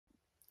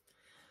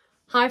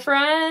Hi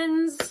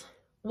friends,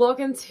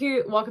 welcome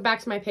back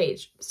to my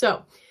page.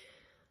 So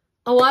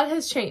a lot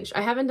has changed.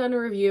 I haven't done a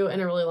review in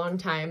a really long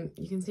time.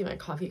 You can see my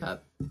coffee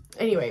cup.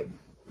 Anyway,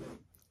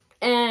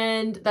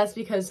 and that's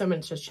because so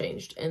much has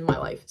changed in my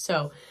life.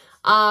 So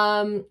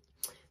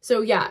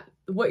yeah,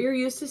 what you're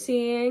used to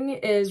seeing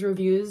is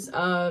reviews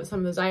of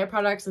some of the Zyia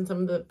products and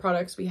some of the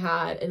products we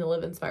had in the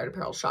Live Inspired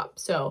Apparel shop.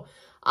 So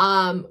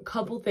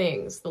couple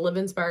things. The Live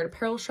Inspired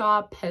Apparel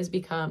shop has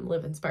become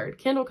Live Inspired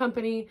Candle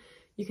Company.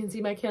 You can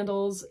see my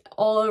candles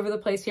all over the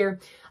place here.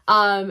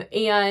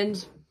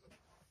 And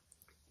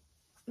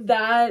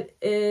that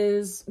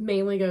is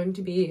mainly going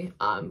to be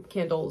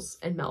candles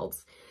and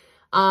melts.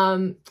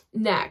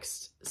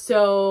 Next,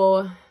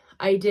 so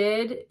I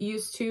did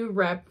used to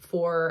rep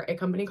for a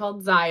company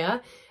called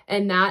Zyia,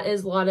 and that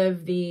is a lot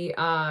of the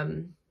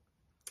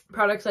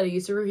products that I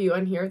used to review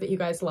on here that you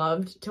guys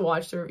loved to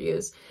watch the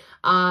reviews.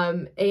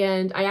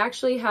 And I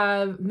actually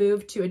have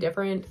moved to a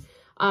different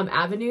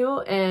avenue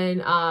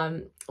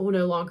and will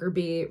no longer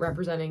be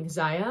representing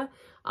Zyia.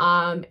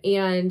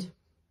 And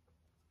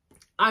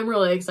I'm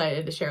really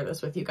excited to share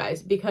this with you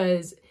guys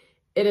because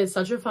it is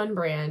such a fun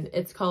brand.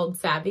 It's called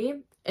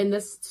Savvi, and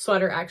this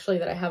sweater actually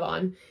that I have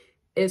on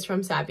is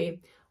from Savvi.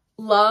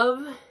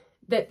 Love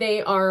that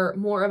they are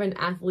more of an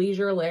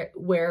athleisure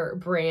wear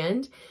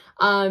brand,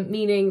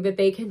 meaning that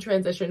they can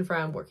transition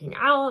from working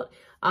out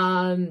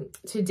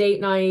to date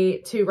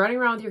night, to running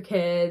around with your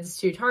kids,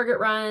 to Target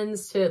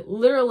runs, to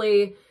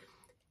literally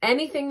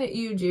anything that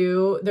you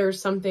do,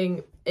 there's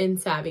something in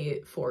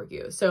Savvi for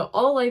you. So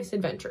all life's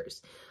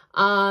adventures.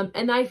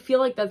 And I feel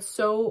like that's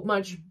so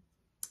much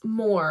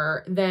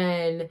more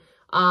than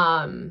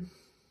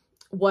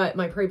what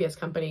my previous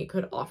company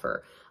could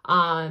offer.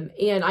 And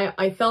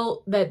I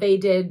felt that they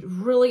did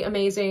really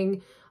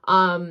amazing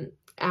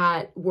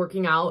at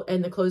working out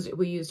and the clothes that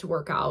we use to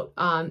work out.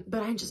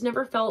 But I just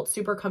never felt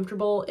super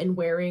comfortable in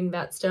wearing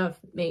that stuff,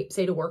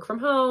 say to work from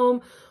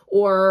home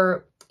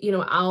or, you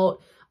know,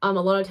 out. A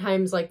lot of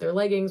times like their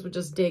leggings would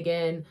just dig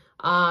in.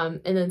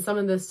 And then some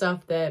of the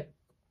stuff that,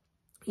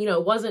 you know,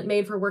 wasn't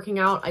made for working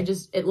out,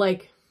 it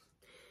like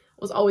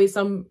was always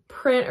some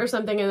print or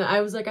something. And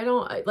I was like,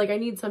 I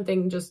need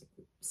something just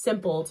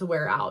simple to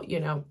wear out, you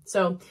know?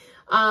 So,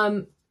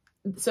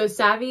 so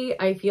Savvi,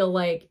 I feel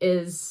like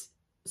is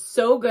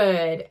so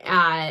good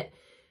at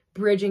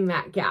bridging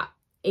that gap.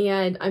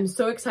 And I'm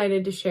so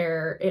excited to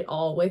share it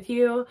all with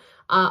you.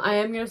 I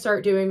am going to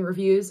start doing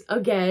reviews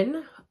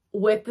again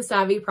with the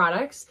Savvi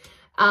products.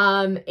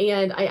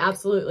 And I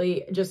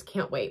absolutely just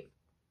can't wait.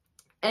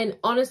 And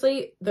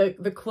honestly,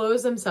 the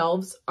clothes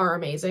themselves are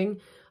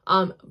amazing.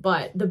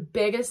 But the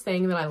biggest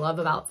thing that I love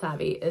about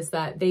Savvi is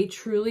that they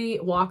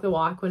truly walk the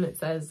walk when it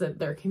says that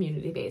they're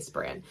community-based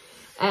brand.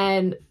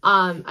 And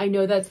I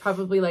know that's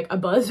probably like a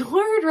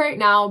buzzword right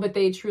now, but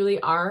they truly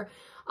are.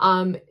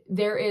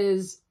 There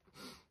is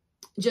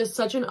just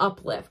such an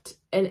uplift,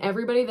 and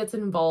everybody that's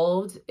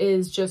involved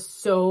is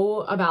just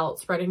so about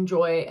spreading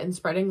joy and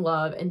spreading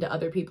love into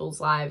other people's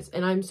lives.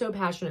 And I'm so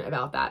passionate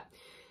about that.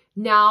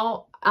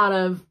 Now, out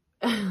of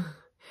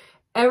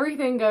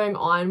everything going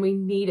on, we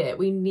need it.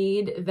 We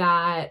need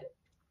that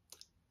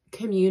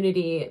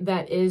community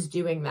that is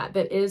doing that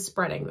is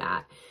spreading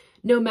that.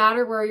 No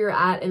matter where you're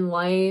at in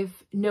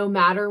life, no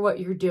matter what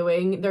you're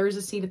doing, there's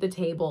a seat at the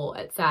table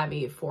at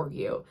Savvi for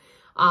you.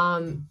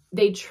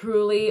 They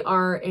truly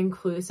are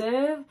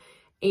inclusive,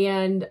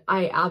 and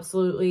I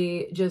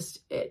absolutely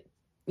just, it,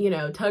 you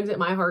know, tugs at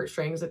my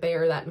heartstrings that they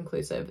are that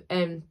inclusive.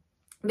 And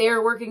they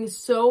are working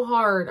so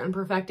hard on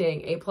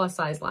perfecting a plus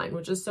size line,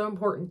 which is so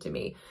important to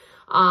me.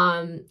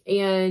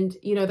 And,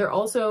 you know, they're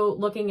also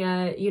looking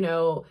at, you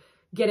know,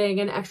 getting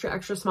an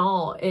extra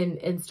small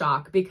in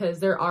stock,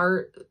 because there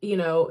are, you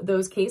know,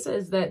 those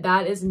cases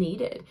that is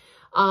needed.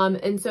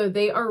 And so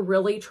they are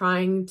really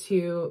trying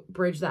to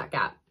bridge that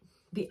gap.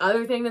 The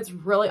other thing that's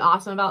really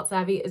awesome about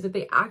Savvi is that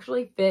they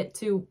actually fit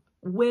to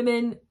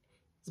women's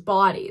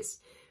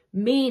bodies,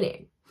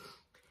 meaning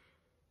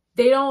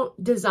they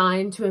don't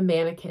design to a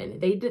mannequin.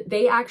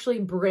 They actually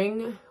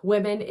bring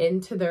women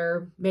into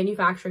their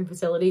manufacturing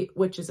facility,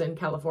 which is in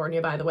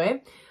California, by the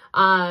way.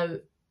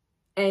 And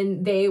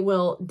they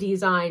will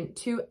design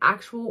to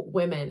actual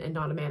women and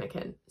not a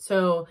mannequin.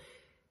 So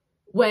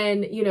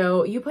when, you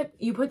know, you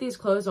put these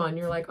clothes on,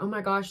 you're like, oh my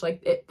gosh,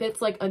 like it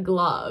fits like a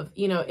glove,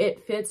 you know,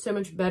 it fits so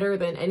much better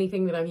than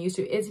anything that I'm used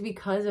to. It's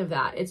because of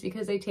that. It's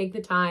because they take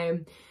the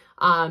time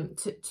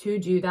to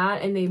do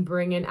that, and they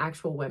bring in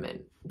actual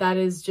women. That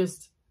is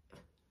just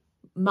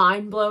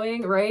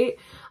mind-blowing, right?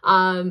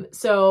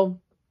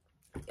 So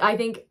I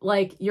think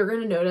like you're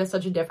going to notice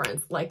such a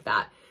difference like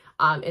that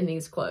in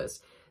these clothes.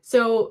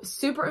 So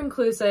super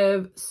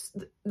inclusive.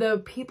 The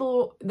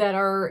people that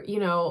are,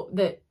 you know,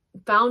 that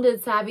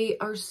founded Savvi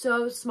are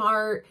so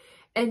smart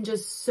and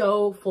just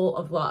so full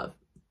of love.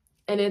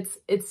 And it's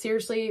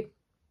seriously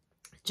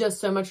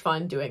just so much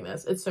fun doing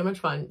this. It's so much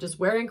fun just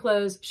wearing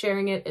clothes,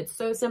 sharing it. It's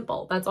so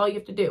simple. That's all you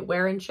have to do,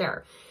 wear and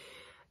share.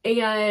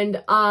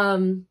 And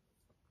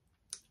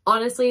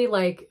honestly,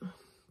 like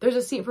there's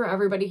a seat for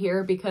everybody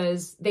here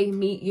because they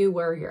meet you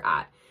where you're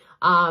at.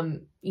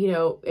 You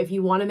know, if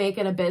you want to make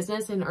it a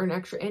business and earn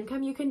extra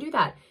income, you can do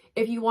that.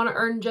 If you want to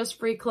earn just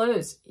free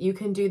clothes, you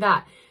can do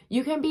that.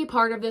 You can be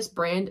part of this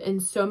brand in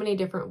so many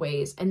different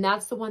ways. And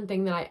that's the one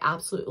thing that I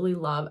absolutely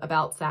love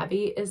about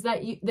Savvi, is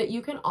that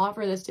you can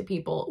offer this to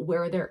people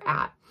where they're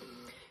at.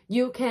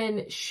 You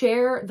can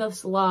share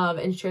this love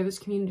and share this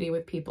community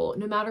with people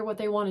no matter what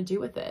they want to do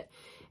with it.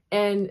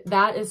 And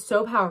that is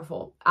so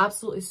powerful,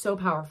 absolutely so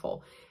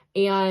powerful.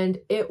 And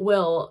it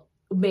will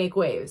make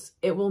waves.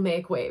 It will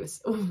make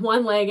waves,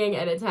 one legging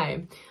at a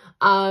time.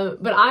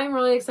 But I'm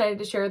really excited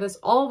to share this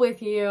all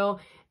with you.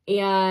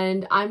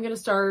 And I'm going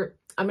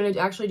to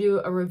actually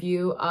do a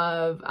review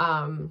of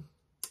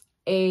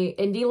a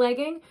indie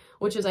legging,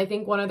 which is, I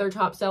think, one of their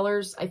top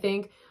sellers, I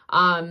think.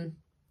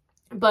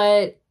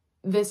 But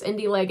this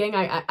indie legging,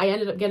 I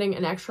ended up getting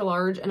an extra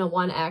large and a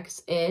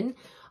 1X in,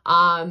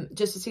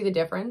 just to see the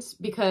difference,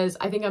 because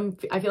I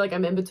feel like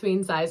I'm in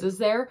between sizes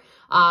there.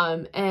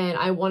 And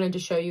I wanted to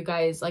show you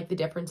guys like the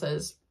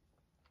differences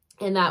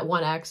in that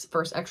 1X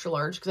versus extra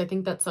large, because I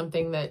think that's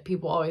something that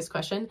people always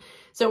question.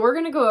 So we're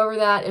going to go over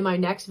that in my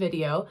next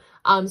video.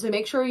 So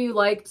make sure you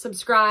like,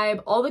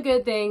 subscribe, all the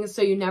good things,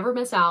 so you never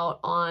miss out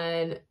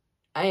on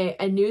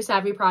a new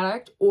Savvi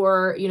product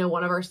or, you know,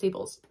 one of our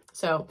staples.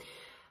 So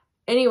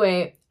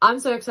anyway, I'm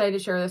so excited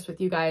to share this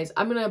with you guys.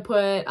 I'm going to put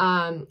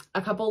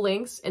a couple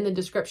links in the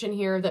description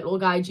here that will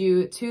guide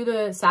you to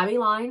the Savvi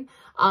line.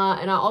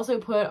 And I'll also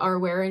put our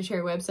Wear and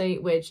Share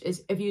website, which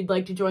is, if you'd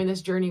like to join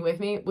this journey with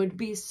me, would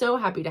be so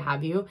happy to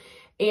have you.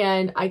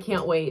 And I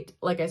can't wait,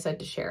 like I said,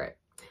 to share it.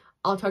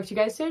 I'll talk to you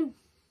guys soon.